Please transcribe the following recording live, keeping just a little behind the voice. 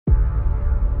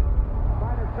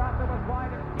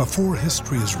Before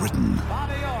history is written,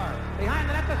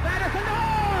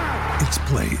 it's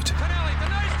played.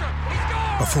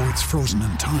 Before it's frozen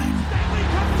in time,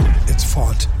 it's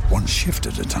fought one shift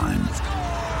at a time.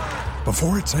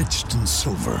 Before it's etched in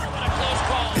silver,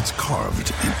 it's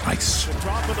carved in ice.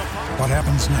 What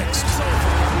happens next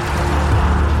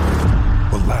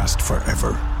will last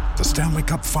forever. The Stanley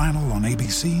Cup Final on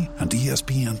ABC and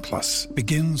ESPN Plus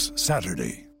begins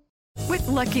Saturday. With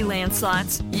Lucky Land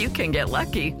Slots, you can get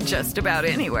lucky just about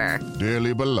anywhere.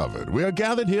 Dearly beloved, we are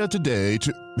gathered here today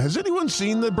to... Has anyone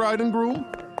seen the bride and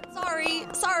groom?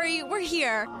 Sorry, we're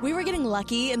here. We were getting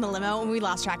lucky in the limo and we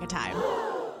lost track of time.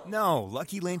 No,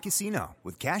 Lucky Land Casino,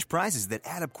 with cash prizes that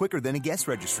add up quicker than a guest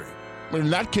registry. In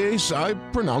that case, I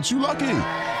pronounce you lucky.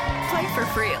 Play for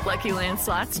free at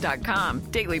LuckyLandSlots.com.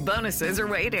 Daily bonuses are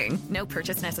waiting. No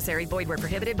purchase necessary. Void where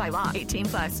prohibited by law.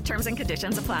 18+. Terms and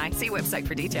conditions apply. See website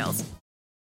for details.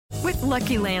 With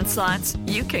Lucky Land Slots,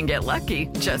 you can get lucky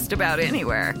just about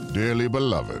anywhere. Dearly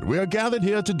beloved, we are gathered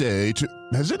here today to...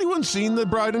 Has anyone seen the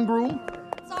bride and groom?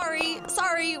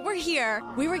 Sorry, we're here.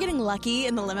 We were getting lucky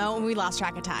in the limo and we lost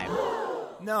track of time.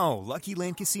 No, Lucky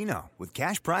Land Casino, with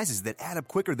cash prizes that add up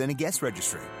quicker than a guest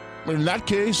registry. In that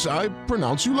case, I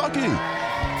pronounce you lucky.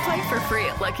 Play for free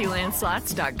at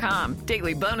LuckyLandSlots.com.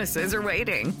 Daily bonuses are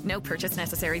waiting. No purchase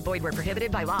necessary. Void where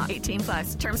prohibited by law.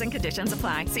 18+. Terms and conditions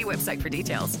apply. See website for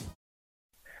details.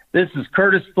 This is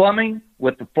Curtis Fleming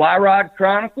with the Fly Rod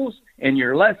Chronicles, and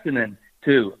you're listening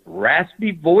to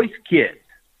Raspy Voice Kids.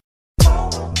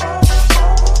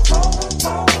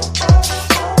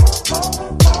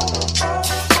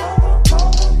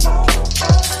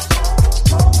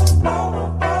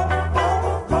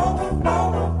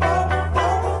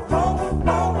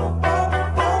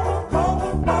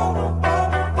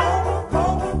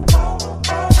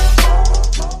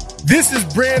 This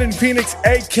is Brandon Phoenix,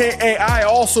 a.k.a. I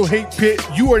Also Hate Pitt.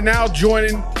 You are now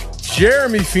joining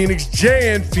Jeremy Phoenix,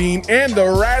 JN Fiend, and the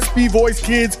Raspy Voice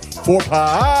Kids for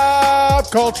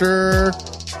Pop Culture.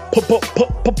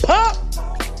 Pop.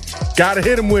 Gotta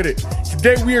hit them with it.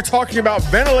 Today we are talking about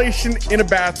ventilation in a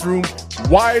bathroom,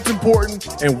 why it's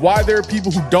important, and why there are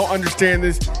people who don't understand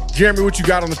this. Jeremy, what you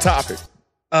got on the topic?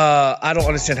 I don't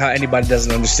understand how anybody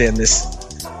doesn't understand this.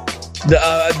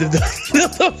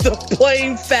 The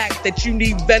plain fact that you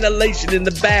need ventilation in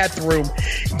the bathroom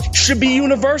should be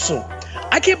universal.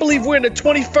 I can't believe we're in the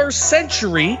 21st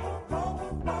century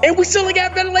and we still ain't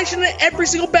got ventilation in every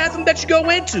single bathroom that you go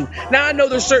into. Now, I know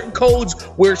there's certain codes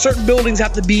where certain buildings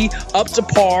have to be up to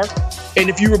par. And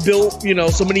if you were built,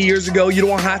 so many years ago, you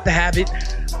don't have to have it.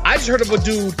 I just heard of a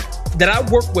dude that I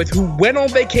work with who went on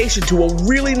vacation to a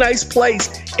really nice place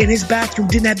and his bathroom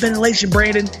didn't have ventilation,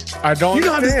 Brandon. I don't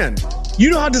understand.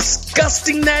 You know how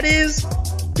disgusting that is?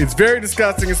 It's very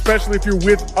disgusting, especially if you're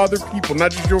with other people,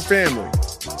 not just your family.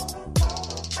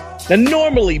 Now,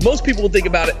 normally, most people will think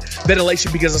about it,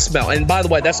 ventilation because of smell. And by the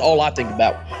way, that's all I think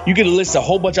about. You can list a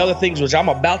whole bunch of other things, which I'm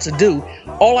about to do.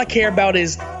 All I care about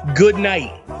is good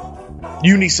night.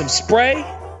 You need some spray.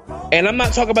 And I'm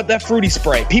not talking about that fruity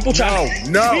spray. People try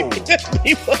No.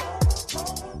 people,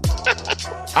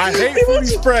 I hate fruity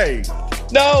spray.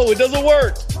 No, it doesn't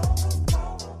work.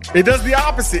 It does the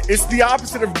opposite. It's the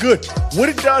opposite of good. What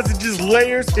it does, it just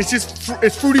layers.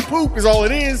 It's fruity poop is all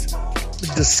it is.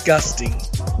 Disgusting.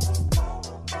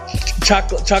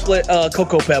 Chocolate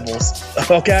Cocoa Pebbles.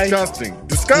 Okay?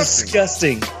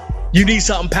 Disgusting. You need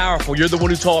something powerful. You're the one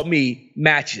who taught me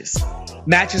matches.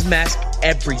 Matches mask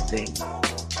everything.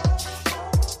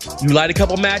 You light a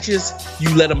couple matches,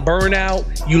 you let them burn out,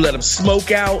 you let them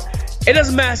smoke out. It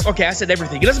doesn't mask. Okay, I said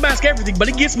everything. It doesn't mask everything, but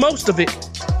it gets most of it.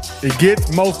 It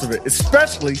gets most of it,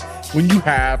 especially when you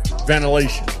have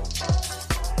ventilation.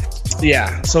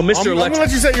 Yeah. So, Mr. I'm gonna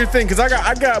let you say your thing because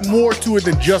I got more to it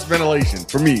than just ventilation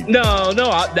for me. No.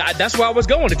 That's where I was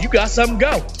going. If you got something,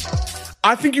 go.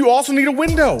 I think you also need a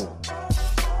window.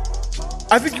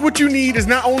 I think what you need is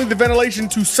not only the ventilation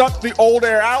to suck the old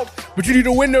air out, but you need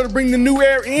a window to bring the new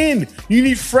air in. You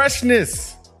need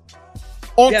freshness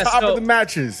on top of the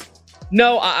matches.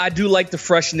 No, I do like the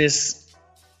freshness.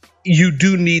 You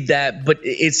do need that, but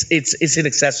it's an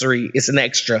accessory. It's an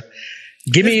extra.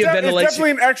 Give me a ventilation. It's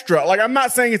definitely an extra. Like, I'm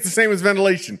not saying it's the same as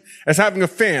ventilation, as having a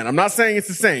fan. I'm not saying it's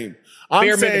the same.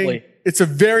 I'm saying it's a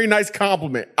very nice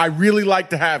compliment. I really like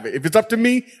to have it. If it's up to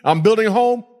me, I'm building a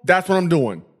home. That's what I'm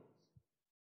doing.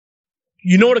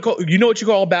 You know what you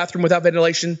call a bathroom without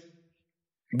ventilation?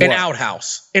 What? An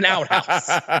outhouse.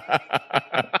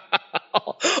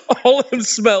 All of them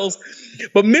smells.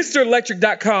 But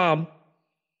MrElectric.com,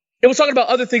 it was talking about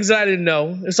other things that I didn't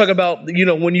know. It's talking about,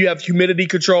 when you have humidity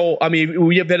control. I mean,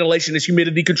 when you have ventilation, it's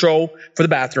humidity control for the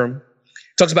bathroom.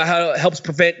 Talks about how it helps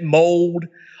prevent mold.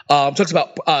 Talks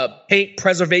about paint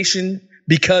preservation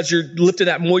because you're lifting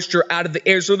that moisture out of the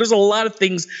air. So there's a lot of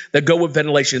things that go with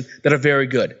ventilation that are very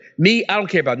good. Me, I don't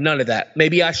care about none of that.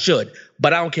 Maybe I should,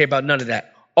 but I don't care about none of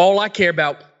that. All I care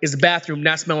about is the bathroom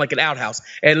not smelling like an outhouse.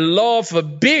 And Lord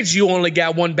forbid you only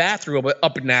got one bathroom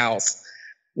up in the house.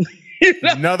 You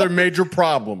know? Another major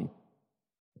problem.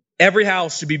 Every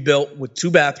house should be built with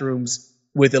 2 bathrooms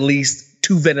with at least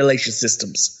 2 ventilation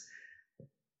systems.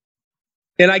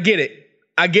 And I get it.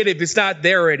 If it's not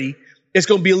there already, it's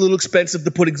going to be a little expensive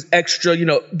to put extra,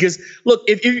 because look,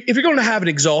 if you're going to have an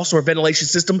exhaust or a ventilation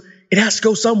system, it has to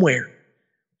go somewhere.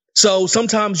 So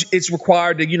sometimes it's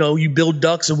required that, you build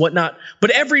ducts and whatnot.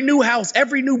 But every new house,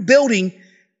 every new building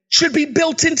should be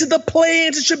built into the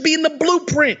plans. It should be in the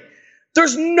blueprint.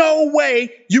 There's no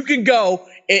way you can go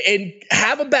and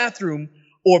have a bathroom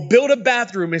or build a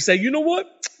bathroom and say, you know what?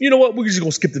 We're just going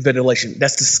to skip the ventilation.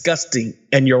 That's disgusting.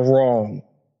 And you're wrong.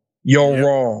 You're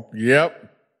wrong.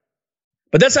 Yep.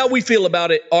 But that's how we feel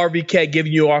about it. RVK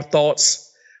giving you our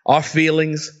thoughts, our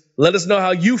feelings. Let us know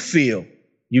how you feel.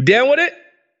 You down with it?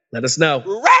 Let us know.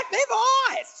 Raspy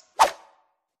Voice!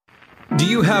 Do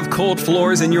you have cold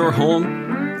floors in your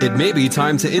home? It may be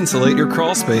time to insulate your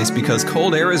crawl space because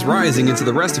cold air is rising into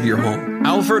the rest of your home.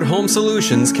 Alfred Home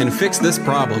Solutions can fix this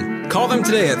problem. Call them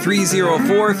today at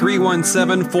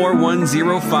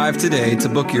 304-317-4105 today to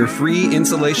book your free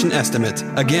insulation estimate.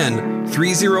 Again,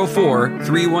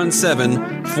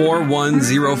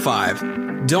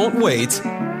 304-317-4105. Don't wait.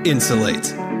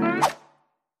 Insulate.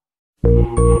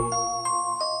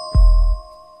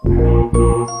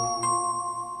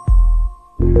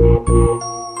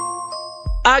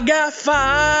 I got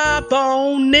 5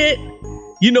 on it.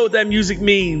 You know what that music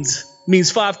means.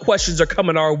 Means 5 questions are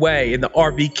coming our way in the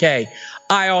RVK.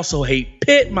 I also hate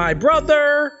Pitt, my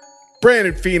brother.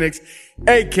 Brandon Phoenix,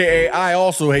 a.k.a. I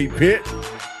also hate Pitt.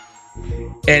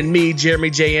 And me, Jeremy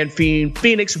J. and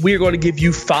Phoenix, we're going to give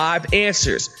you 5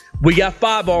 answers. We got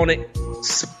 5 on it.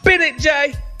 Spin it,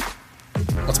 Jay.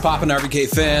 What's poppin', RVK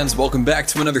fans? Welcome back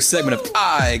to another segment of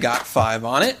I Got 5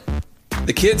 on It.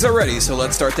 The kids are ready, so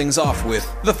let's start things off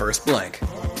with the first blank.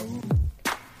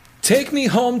 Take Me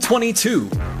Home 22,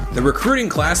 the recruiting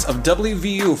class of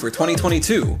WVU for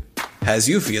 2022, has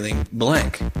you feeling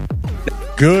blank.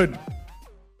 Good.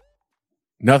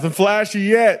 Nothing flashy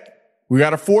yet. We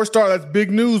got a 4-star. That's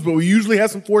big news, but we usually have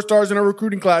some 4 stars in our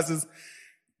recruiting classes.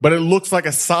 But it looks like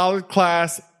a solid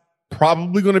class,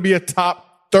 probably going to be a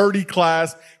top 30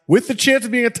 class with the chance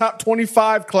of being a top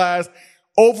 25 class.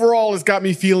 Overall, it's got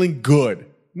me feeling good.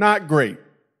 Not great.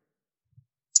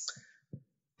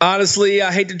 Honestly,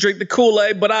 I hate to drink the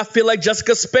Kool-Aid, but I feel like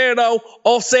Jessica Sparrow,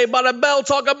 all Saved by the Bell,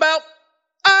 talk about,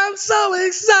 I'm so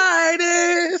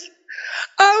excited.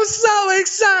 I'm so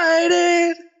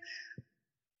excited.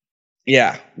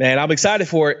 Yeah, man, I'm excited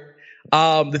for it.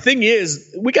 The thing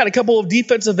is, we got a couple of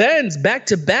defensive ends back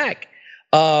to back.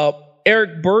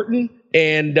 Eric Burton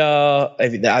and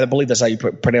I believe that's how you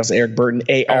pronounce it, Eric Burton,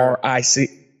 A-R-I-C,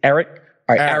 Eric.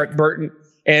 All right, Eric Burton.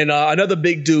 And another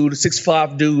big dude,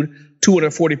 6'5" dude,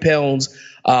 240 pounds,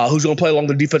 who's going to play along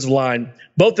the defensive line.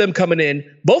 Both of them coming in.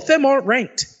 Both of them aren't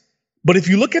ranked. But if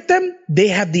you look at them, they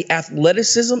have the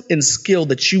athleticism and skill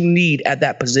that you need at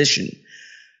that position.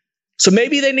 So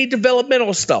maybe they need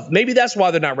developmental stuff. Maybe that's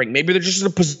why they're not ranked. Maybe they're just in a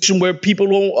position where people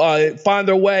don't find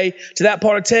their way to that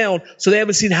part of town, so they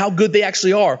haven't seen how good they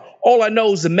actually are. All I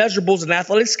know is the measurables and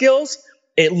athletic skills,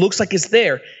 it looks like it's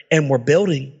there. And we're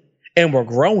building and we're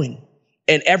growing.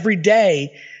 And every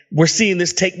day we're seeing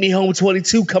this Take Me Home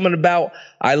 22 coming about.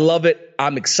 I love it.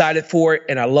 I'm excited for it.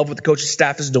 And I love what the coaching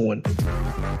staff is doing.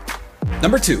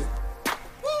 Number 2.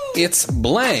 It's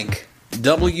blank.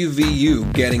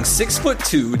 WVU getting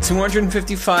 6'2",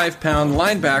 255-pound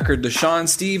linebacker Deshaun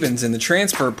Stevens in the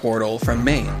transfer portal from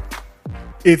Maine.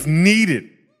 It's needed.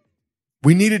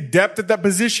 We needed depth at that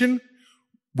position.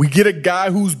 We get a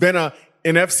guy who's been an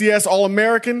FCS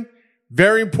All-American.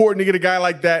 Very important to get a guy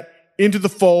like that into the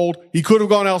fold. He could have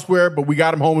gone elsewhere, but we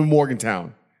got him home in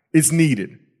Morgantown. It's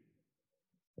needed.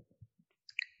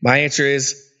 My answer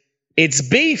is, it's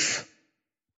beef.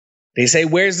 They say,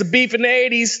 where's the beef in the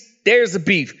 80s? There's the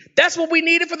beef. That's what we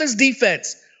needed for this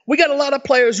defense. We got a lot of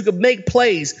players who can make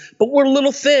plays, but we're a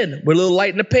little thin. We're a little light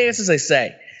in the pants, as they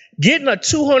say. Getting a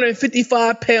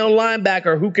 255-pound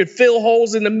linebacker who could fill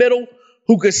holes in the middle,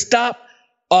 who could stop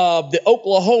the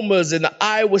Oklahomas and the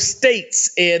Iowa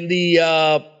States and the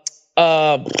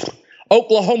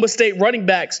Oklahoma State running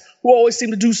backs who always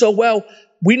seem to do so well.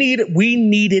 We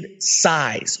needed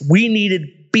size. We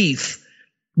needed beef.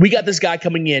 We got this guy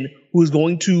coming in who is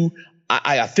going to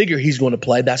I figure he's going to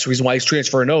play. That's the reason why he's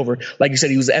transferring over. Like you said,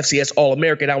 he was an FCS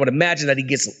All-American. I would imagine that he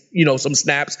gets, some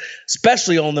snaps,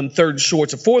 especially on them third and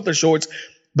shorts or fourth and shorts.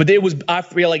 But I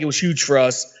feel like it was huge for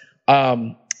us.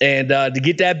 And to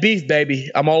get that beef, baby,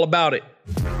 I'm all about it.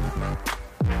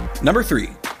 Number 3.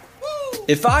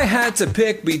 If I had to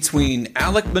pick between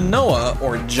Alek Manoah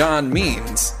or John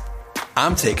Means,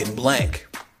 I'm taking blank.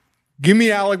 Give me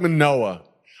Alek Manoah.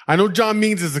 I know John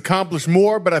Means has accomplished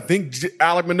more, but I think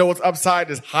Alek Manoah's upside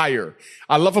is higher.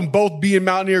 I love them both being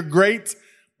Mountaineer greats,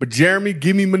 but Jeremy,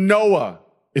 give me Manoah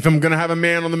if I'm going to have a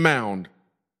man on the mound.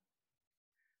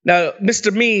 Now,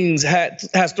 Mr. Means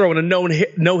has thrown a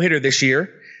no-hitter this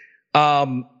year.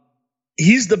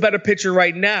 He's the better pitcher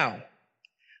right now.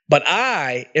 But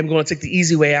I am going to take the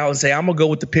easy way out and say I'm going to go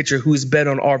with the pitcher who's been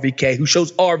on RVK, who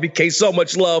shows RVK so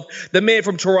much love, the man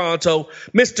from Toronto,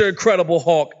 Mr. Incredible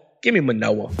Hulk. Give me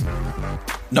Manoah.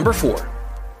 Number 4.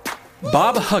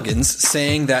 Bob Huggins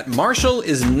saying that Marshall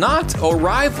is not a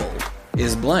rival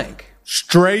is blank.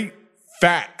 Straight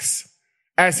facts.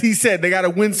 As he said, they got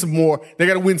to win some more. They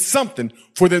got to win something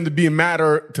for them to be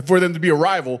for them to be a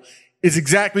rival. It's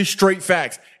exactly straight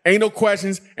facts. Ain't no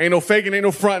questions, ain't no faking, ain't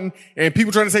no fronting. And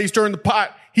people trying to say he's stirring the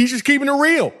pot. He's just keeping it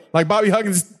real, like Bobby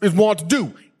Huggins is wont to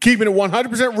do. Keeping it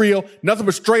 100% real, nothing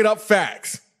but straight up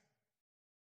facts.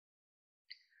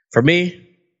 For me,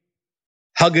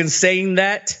 Huggins saying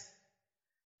that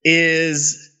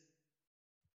is,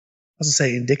 I was going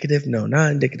to say indicative. No, not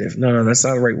indicative. No, that's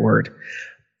not the right word.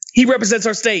 He represents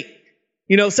our state.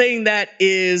 Saying that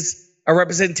is a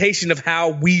representation of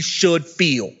how we should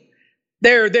feel.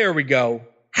 There we go.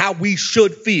 How we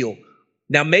should feel.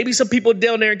 Now, maybe some people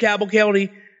down there in Cabell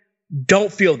County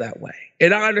don't feel that way.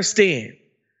 And I understand.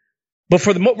 But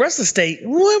for the rest of the state,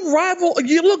 rival,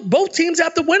 both teams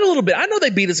have to win a little bit. I know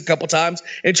they beat us a couple times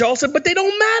in Charleston, but they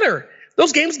don't matter.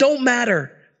 Those games don't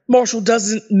matter. Marshall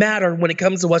doesn't matter when it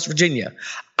comes to West Virginia.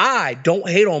 I don't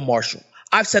hate on Marshall.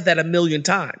 I've said that a million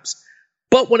times.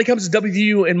 But when it comes to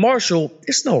WVU and Marshall,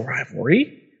 it's no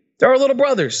rivalry. They're our little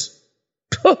brothers.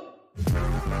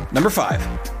 Number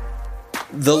 5.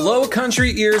 The Low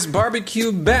Country Ears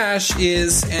Barbecue Bash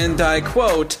is, and I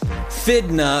quote,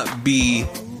 "Fidna be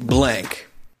blank."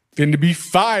 Finna be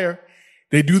fire.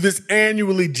 They do this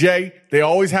annually, Jay. They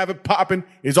always have it popping.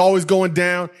 It's always going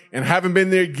down, and haven't been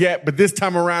there yet. But this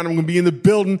time around, I'm going to be in the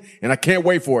building, and I can't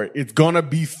wait for it. It's going to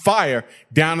be fire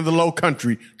down in the Low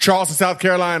Country. Charleston, South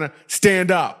Carolina,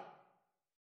 stand up.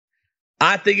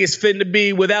 I think it's finna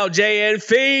be without Jay and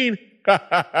Fiend.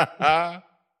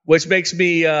 Which makes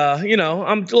me,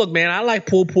 look, man, I like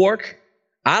pulled pork.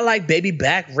 I like baby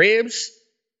back ribs.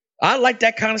 I like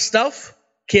that kind of stuff.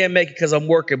 Can't make it because I'm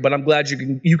working, but I'm glad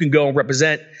you can go and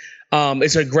represent.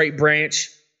 It's a great branch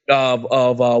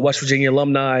of West Virginia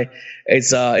alumni.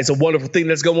 It's a wonderful thing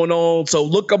that's going on. So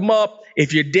look them up.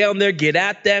 If you're down there, get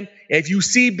at them. If you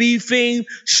see B-Fiend,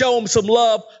 show them some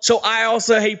love. So I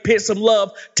also hate Pitt some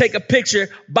love. Take a picture,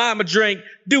 buy him a drink,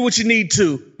 do what you need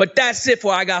to. But that's it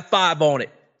for I Got 5 on it.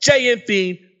 J.M.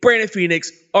 Fiend, Brandon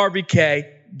Phoenix, RVK,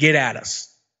 get at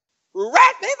us.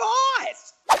 Raspy Boys!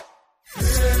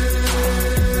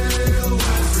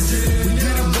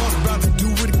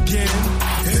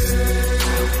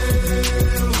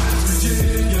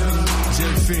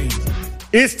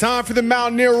 It's time for the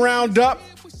Mountaineer Roundup.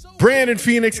 Brandon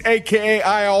Phoenix, a.k.a.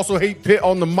 I Also Hate Pitt,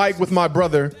 on the mic with my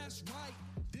brother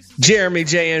Jeremy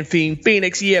J.N. Fiend.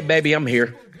 Phoenix, yeah, baby, I'm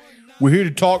here. We're here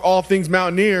to talk all things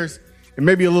Mountaineers and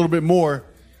maybe a little bit more.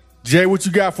 Jay, what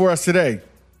you got for us today?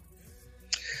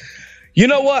 You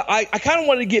know what? I kind of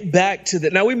wanted to get back to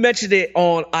that. Now, we mentioned it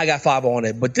on I Got 5 on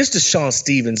it, but this Deshaun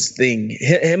Stevens thing,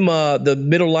 him, the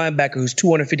middle linebacker who's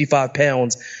 255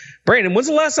 pounds. Brandon, when's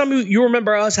the last time you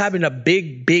remember us having a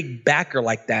big backer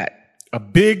like that? A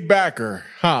big backer,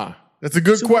 huh? That's a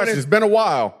good question. It's been a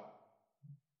while.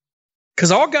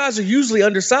 Because our guys are usually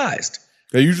undersized.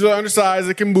 They're usually undersized.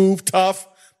 They can move, tough,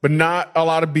 but not a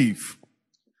lot of beef.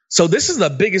 So this is the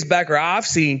biggest backer I've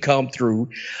seen come through.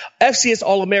 FCS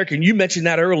All-American, you mentioned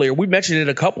that earlier. We mentioned it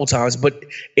a couple times, but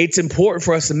it's important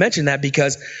for us to mention that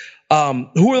because who are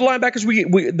the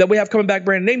linebackers that we have coming back,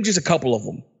 Brandon? Name just a couple of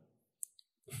them.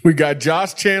 We got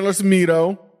Josh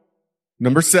Chandler-Samito,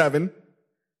 number 7.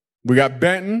 We got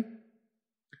Benton.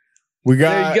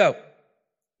 There you go.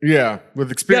 Yeah,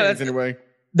 with experience anyway.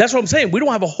 That's what I'm saying. We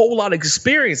don't have a whole lot of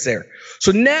experience there.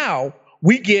 So now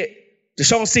we get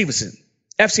Deshaun Stevenson,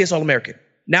 FCS All-American.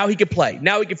 Now he can play.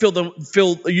 Now he can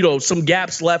fill some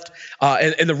gaps left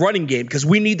in the running game because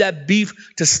we need that beef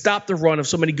to stop the run of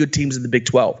so many good teams in the Big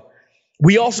 12.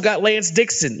 We also got Lance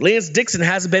Dixon. Lance Dixon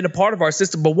hasn't been a part of our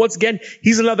system, but once again,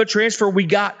 he's another transfer we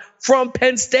got from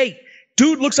Penn State.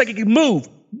 Dude looks like he can move,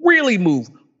 really move.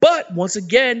 But once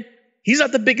again, he's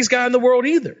not the biggest guy in the world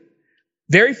either.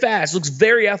 Very fast, looks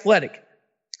very athletic.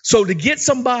 So to get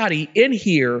somebody in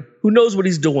here who knows what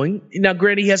he's doing, now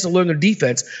granted he has to learn the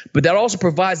defense, but that also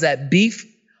provides that beef.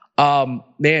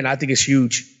 Man, I think it's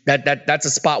huge. That's a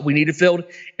spot we needed filled,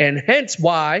 and hence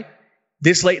why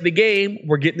this late in the game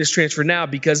we're getting this transfer now,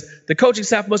 because the coaching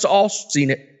staff must have also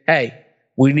seen it. Hey,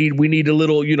 we need a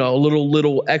little, a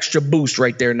little extra boost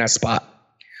right there in that spot.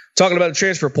 Talking about the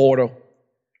transfer portal.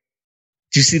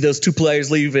 Did you see those two players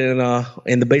leave in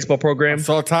the baseball program? I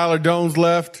saw Tyler Dones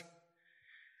left.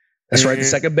 That's right, the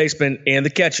second baseman and the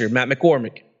catcher, Matt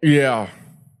McCormick. Yeah.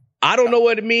 I don't know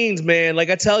what it means, man. Like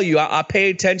I tell you, I pay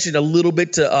attention a little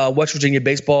bit to West Virginia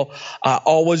baseball. I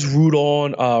always root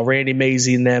on Randy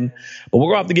Mazey and them. But we're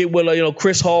going to have to get with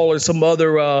Chris Hall or some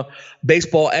other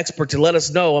baseball expert to let us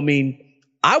know. I mean,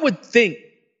 I would think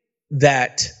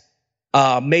that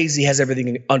Mazey has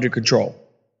everything under control.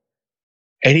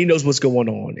 And he knows what's going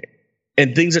on.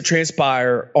 And things that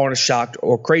transpire aren't a shock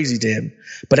or crazy to him.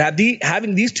 But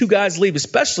having these two guys leave,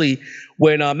 especially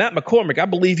when Matt McCormick, I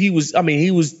believe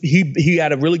he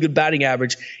had a really good batting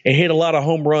average and hit a lot of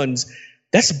home runs.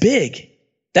 That's big.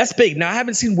 That's big. Now, I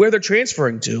haven't seen where they're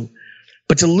transferring to,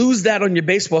 but to lose that on your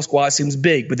baseball squad seems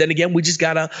big. But then again, we just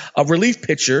got a relief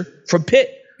pitcher from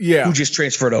Pitt who just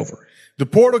transferred over. The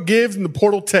portal gives and the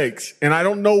portal takes. And I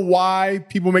don't know why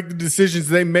people make the decisions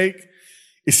they make.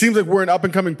 It seems like we're an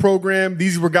up-and-coming program.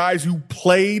 These were guys who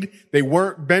played. They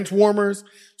weren't bench warmers.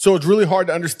 So it's really hard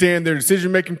to understand their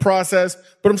decision-making process.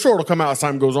 But I'm sure it'll come out as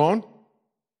time goes on.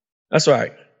 That's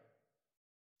right.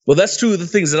 Well, that's two of the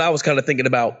things that I was kind of thinking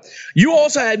about. You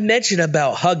also had mentioned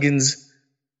about Huggins,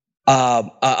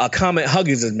 a comment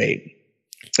Huggins has made.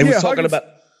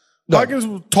 Huggins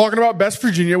was talking about Best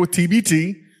Virginia with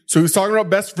TBT. So he was talking about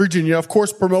Best Virginia, of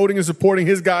course, promoting and supporting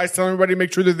his guys, telling everybody to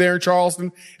make sure they're there in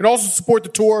Charleston, and also support the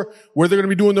tour where they're going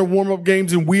to be doing their warm-up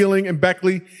games in Wheeling and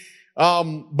Beckley.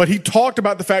 But he talked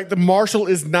about the fact that Marshall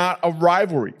is not a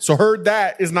rivalry. So heard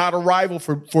that is not a rival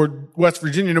for West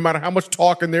Virginia, no matter how much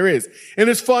talking there is. And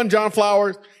it's fun. John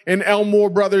Flowers and Elmore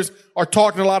brothers are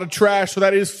talking a lot of trash. So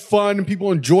that is fun and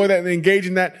people enjoy that and they engage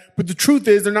in that. But the truth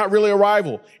is they're not really a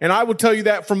rival. And I would tell you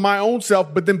that from my own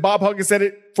self, but then Bob Huggins said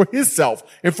it for his self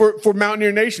and for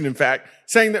Mountaineer Nation, in fact,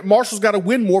 saying that Marshall's got to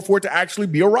win more for it to actually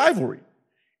be a rivalry.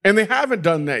 And they haven't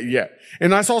done that yet.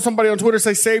 And I saw somebody on Twitter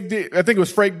say, I think it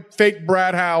was fake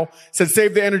Brad Howe, said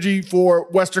save the energy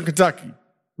for Western Kentucky.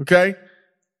 Okay?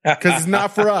 Because it's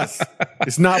not for us.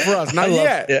 It's not for us. Not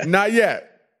yet. Yeah. Not yet.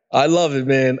 I love it,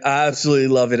 man. I absolutely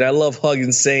love it. I love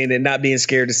Huggins saying it, not being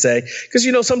scared to say.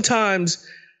 Because, sometimes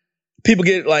people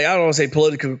get, I don't want to say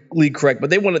politically correct, but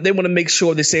they want to make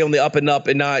sure they stay on the up and up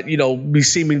and not, be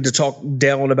seeming to talk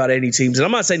down about any teams. And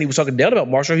I'm not saying he was talking down about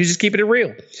Marshall. He's just keeping it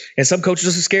real. And some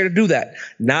coaches are scared to do that.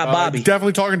 Not Bobby. He's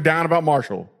definitely talking down about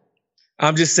Marshall.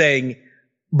 I'm just saying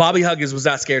Bobby Huggins was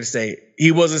not scared to say it.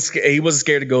 He wasn't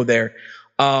scared to go there.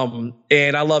 And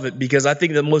I love it because I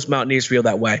think that most Mountaineers feel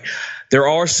that way. There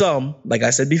are some, like I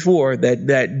said before,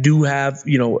 that do have,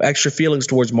 extra feelings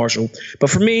towards Marshall. But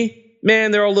for me,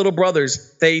 man, they're all little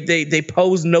brothers. They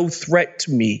pose no threat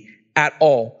to me at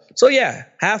all. So yeah,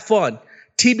 have fun.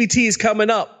 TBT is coming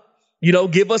up.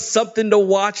 Give us something to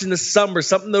watch in the summer,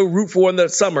 something to root for in the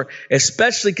summer,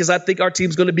 especially because I think our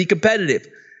team's going to be competitive.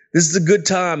 This is a good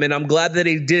time, and I'm glad that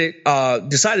they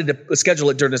decided to schedule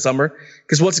it during the summer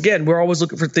because, once again, we're always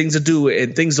looking for things to do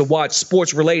and things to watch,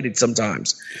 sports-related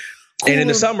sometimes. Cool. And in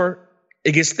the summer,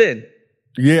 it gets thin.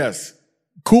 Yes.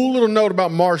 Cool little note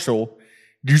about Marshall.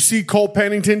 Do you see Cole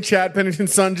Pennington, Chad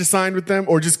Pennington's son, just signed with them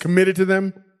or just committed to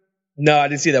them? No, I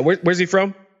didn't see that. Where's he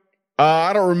from?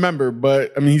 I don't remember,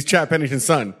 but, he's Chad Pennington's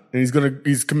son, and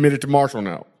he's committed to Marshall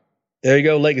now. There you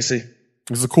go, legacy.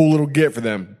 It's a cool little get for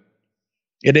them.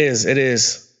 It is. It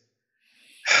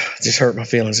just hurt my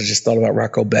feelings. I just thought about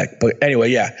Rocco Beck. But anyway,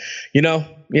 yeah. It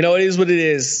is what it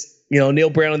is.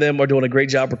 Neil Brown and them are doing a great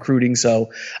job recruiting,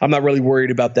 so I'm not really worried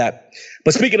about that.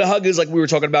 But speaking of Huggins, like we were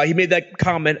talking about, he made that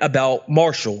comment about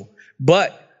Marshall.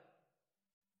 But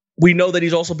we know that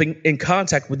he's also been in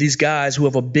contact with these guys who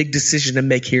have a big decision to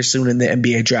make here soon in the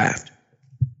NBA draft.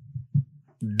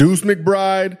 Deuce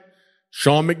McBride,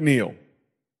 Sean McNeil.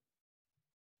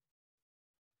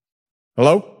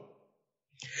 Hello?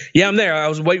 Yeah, I'm there. I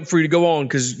was waiting for you to go on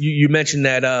because you mentioned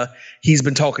that he's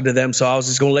been talking to them, so I was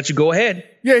just going to let you go ahead.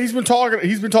 Yeah, he's been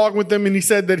talking with them, and he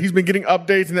said that he's been getting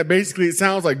updates and that basically it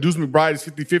sounds like Deuce McBride is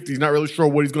 50-50. He's not really sure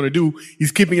what he's going to do.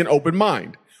 He's keeping an open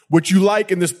mind, which you like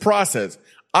in this process.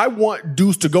 I want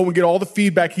Deuce to go and get all the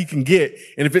feedback he can get,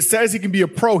 and if it says he can be a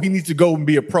pro, he needs to go and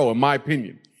be a pro, in my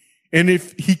opinion. And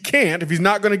if he's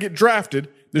not going to get drafted,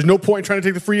 there's no point in trying to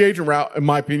take the free agent route, in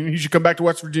my opinion. He should come back to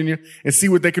West Virginia and see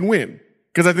what they can win.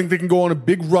 Because I think they can go on a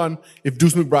big run if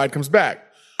Deuce McBride comes back.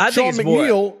 I think Sean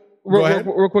McNeil,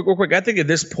 real quick. I think at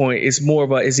this point, it's more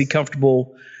of a, is he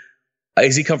comfortable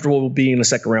being a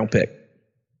second round pick?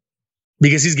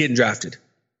 Because he's getting drafted.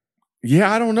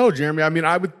 Yeah, I don't know, Jeremy. I mean,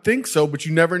 I would think so, but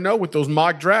you never know. With those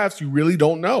mock drafts, you really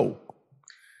don't know.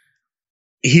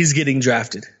 He's getting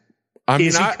drafted. I mean,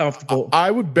 is he comfortable? I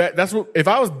would bet if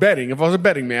I was a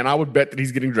betting man, I would bet that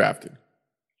he's getting drafted.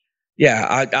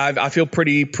 Yeah, I feel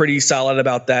pretty solid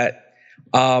about that.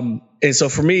 And so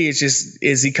for me, it's just,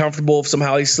 is he comfortable if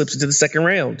somehow he slips into the second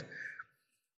round?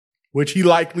 Which he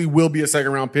likely will be a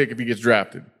second round pick if he gets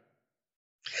drafted.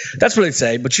 That's what I'd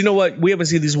say. But you know what? We haven't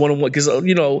seen these one-on-one because,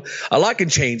 you know, a lot can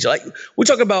change. Like we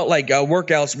talk about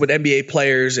workouts with NBA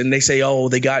players and they say, oh,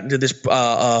 they got into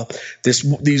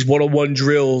these one-on-one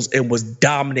drills and was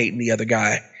dominating the other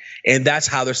guy. And that's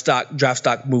how their draft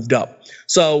stock moved up.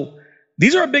 So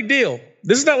these are a big deal.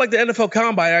 This is not like the NFL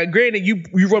Combine. Granted,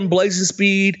 you run blazing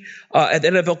speed at the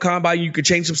NFL Combine. You could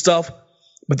change some stuff.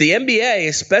 But the NBA,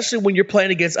 especially when you're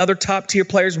playing against other top-tier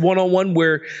players one-on-one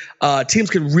where teams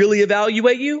can really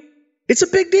evaluate you, it's a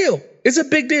big deal. It's a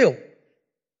big deal.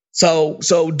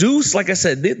 So Deuce, like I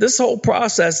said, this whole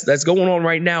process that's going on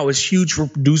right now is huge for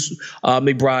Deuce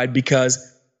McBride because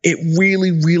it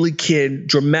really, really can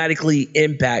dramatically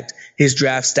impact his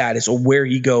draft status or where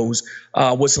he goes,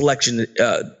 what selection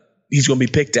he's going to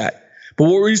be picked at. But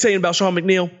what were you saying about Sean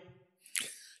McNeil?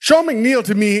 Sean McNeil,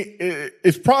 to me,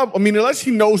 is probably, I mean, unless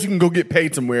he knows he can go get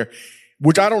paid somewhere,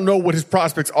 which I don't know what his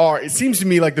prospects are, it seems to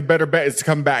me like the better bet is to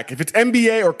come back. If it's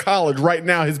NBA or college right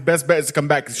now, his best bet is to come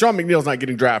back because Sean McNeil's not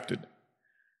getting drafted.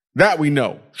 That we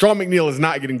know. Sean McNeil is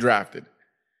not getting drafted.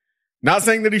 Not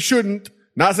saying that he shouldn't,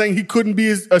 not saying he couldn't be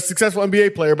a successful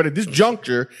NBA player, but at this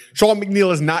juncture, Sean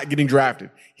McNeil is not getting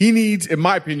drafted. He needs, in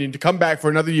my opinion, to come back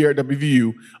for another year at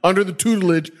WVU under the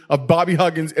tutelage of Bobby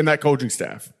Huggins and that coaching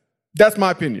staff. That's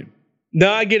my opinion. No,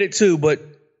 I get it too, but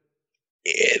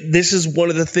this is one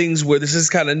of the things where this is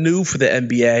kind of new for the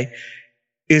NBA.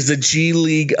 Is the G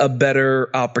League a better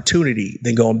opportunity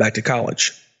than going back to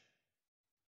college?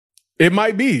 It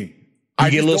might be. I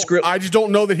just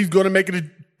don't know that he's going to make it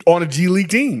on a G League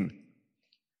team.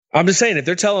 I'm just saying, if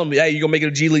they're telling me, hey, you're going to make it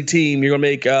a G League team, you're going to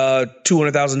make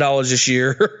 $200,000 this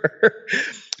year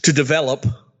to develop.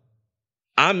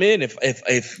 I'm in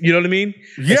if you know what I mean?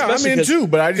 Yeah, especially I'm in too,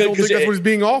 but I just don't think that's what is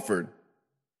being offered.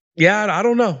 Yeah, I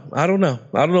don't know. I don't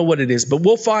know what it is, but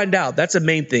we'll find out. That's the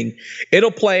main thing.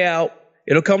 It'll play out.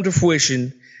 It'll come to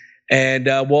fruition, and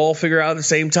we'll all figure out at the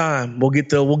same time. We'll get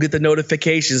the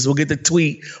notifications. We'll get the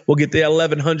tweet. We'll get the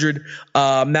 1,100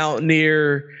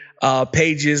 Mountaineer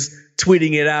pages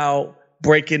tweeting it out,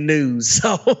 breaking news.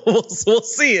 So we'll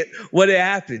see it when it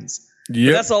happens.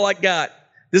 Yeah, that's all I got.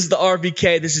 This is the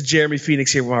RVK. This is Jeremy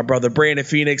Phoenix here with my brother Brandon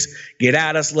Phoenix. Get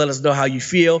at us. Let us know how you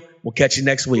feel. We'll catch you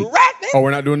next week. Oh,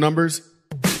 we're not doing numbers?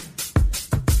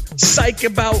 Psych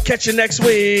about. Catch you next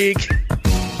week.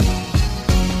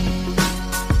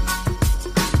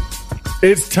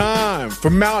 It's time for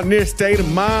Mountaineer State of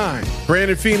Mind.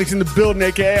 Brandon Phoenix in the building,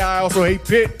 a.k.a. I Also Hate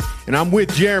Pitt. And I'm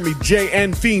with Jeremy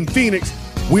J.N. Phoenix.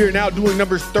 We are now doing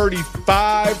numbers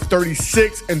 35,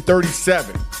 36, and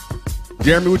 37.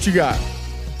 Jeremy, what you got?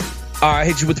 All right, I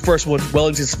hit you with the first one.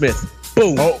 Wellington Smith.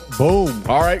 Boom. Oh, boom.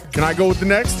 All right. Can I go with the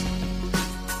next?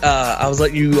 I was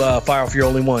letting you fire off your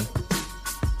only one.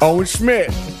 Owen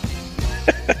Schmidt.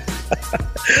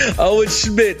 Owen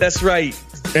Schmidt. That's right.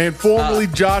 And formerly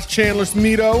Josh Chandler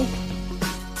Smeeto.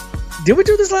 Did we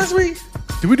do this last week?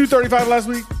 Did we do 35 last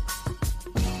week?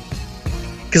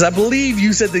 Because I believe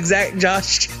you said the exact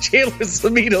Josh Chandler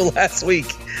Smeeto last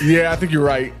week. Yeah, I think you're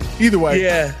right. Either way.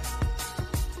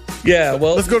 Yeah,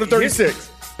 well. Let's go to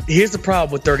 36. Here's the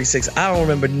problem with 36. I don't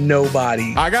remember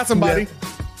nobody. I got somebody.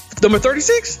 Number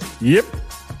 36? Yep.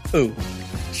 Who?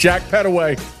 Shaq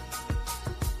Petaway.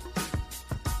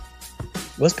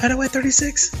 Was Petaway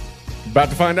 36? About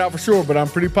to find out for sure, but I'm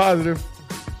pretty positive.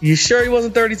 You sure he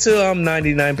wasn't 32? I'm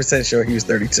 99% sure he was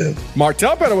 32.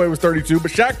 Martell Petaway was 32,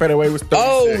 but Shaq Petaway was 36.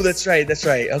 Oh, that's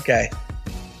right. Okay.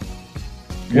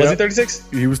 Was he 36?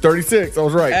 He was 36. I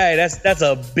was right. Hey, that's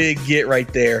a big get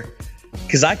right there.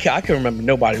 Because I can remember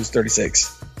nobody who's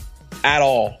 36 at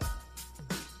all.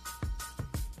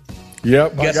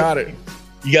 Yep, I got it.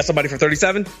 You got somebody for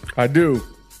 37? I do.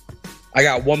 I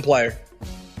got one player.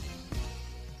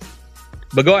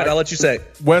 But go ahead, I'll let you say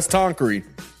it. Wes Tonkery.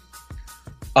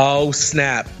 Oh,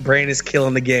 snap. Brandon's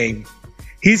killing the game.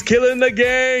 He's killing the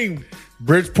game.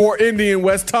 Bridgeport Indian,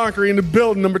 Wes Tonkery in the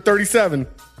building, number 37.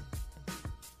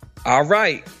 All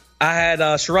right. I had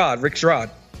Rick Sherrod.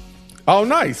 Oh,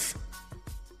 nice.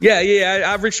 Yeah, I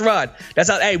have Rick Sherrod. That's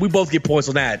how. Hey, we both get points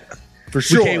on that. For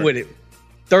sure. We came with it.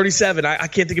 37. I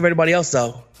can't think of anybody else,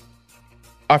 though.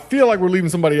 I feel like we're leaving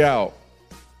somebody out.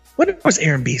 What was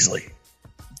Aaron Beasley?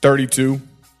 32.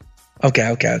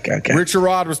 Okay. Rick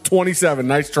Sherrod was 27.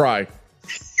 Nice try.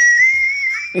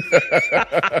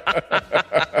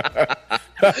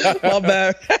 My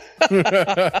bad.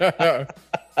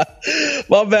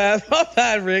 My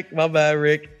bad,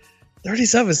 Rick.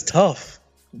 37 is tough.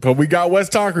 But we got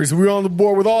West Tonkery, so we're on the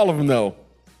board with all of them, though.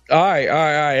 All right.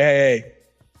 Hey.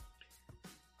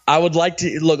 I would like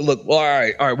to look. All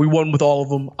right. We won with all of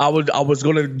them. I was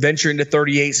going to venture into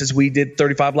 38 since we did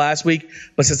 35 last week,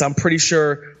 but since I'm pretty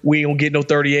sure we ain't gonna get no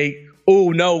 38. Oh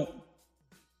no,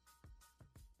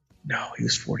 he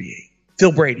was 48.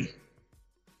 Phil Brady.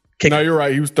 No, you're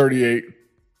right. He was 38.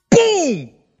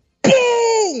 Boom.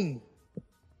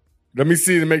 Let me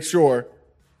see to make sure.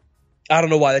 I don't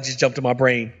know why that just jumped in my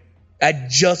brain.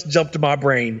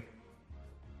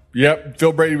 Yep,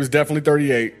 Phil Brady was definitely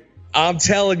 38. I'm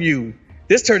telling you,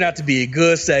 this turned out to be a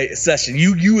good session.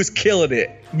 You was killing it.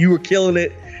 You were killing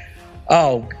it.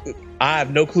 Oh, I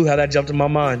have no clue how that jumped in my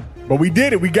mind. But we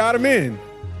did it. We got him in.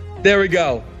 There we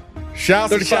go.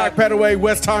 Shouts to Shaq Petaway,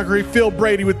 West Tonkery, Phil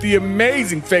Brady with the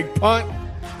amazing fake punt.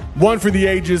 One for the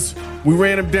ages. We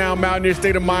ran him down. Mountaineer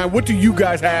State of Mind. What do you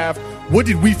guys have? What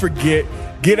did we forget?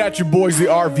 Get at your boys, the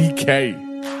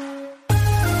RVK.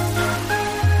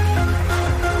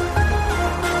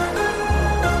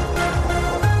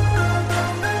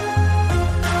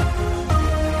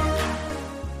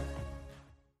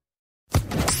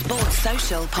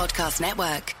 Social Podcast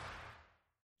Network.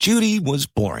 Judy was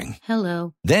boring.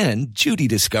 Hello. Then Judy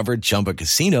discovered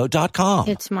ChumbaCasino.com.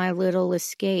 It's my little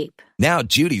escape. Now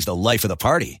Judy's the life of the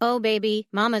party. Oh, baby,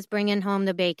 mama's bringing home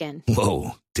the bacon.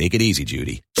 Whoa, take it easy,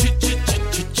 Judy.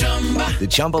 The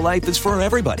Chumba life is for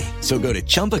everybody. So go to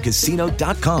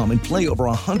ChumbaCasino.com and play over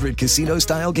 100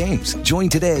 casino-style games. Join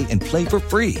today and play for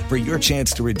free for your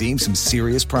chance to redeem some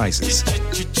serious prizes.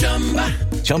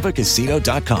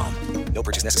 ChumbaCasino.com. No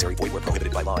purchase necessary. Void where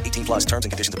prohibited by law. 18+ terms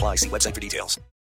and conditions apply. See website for details.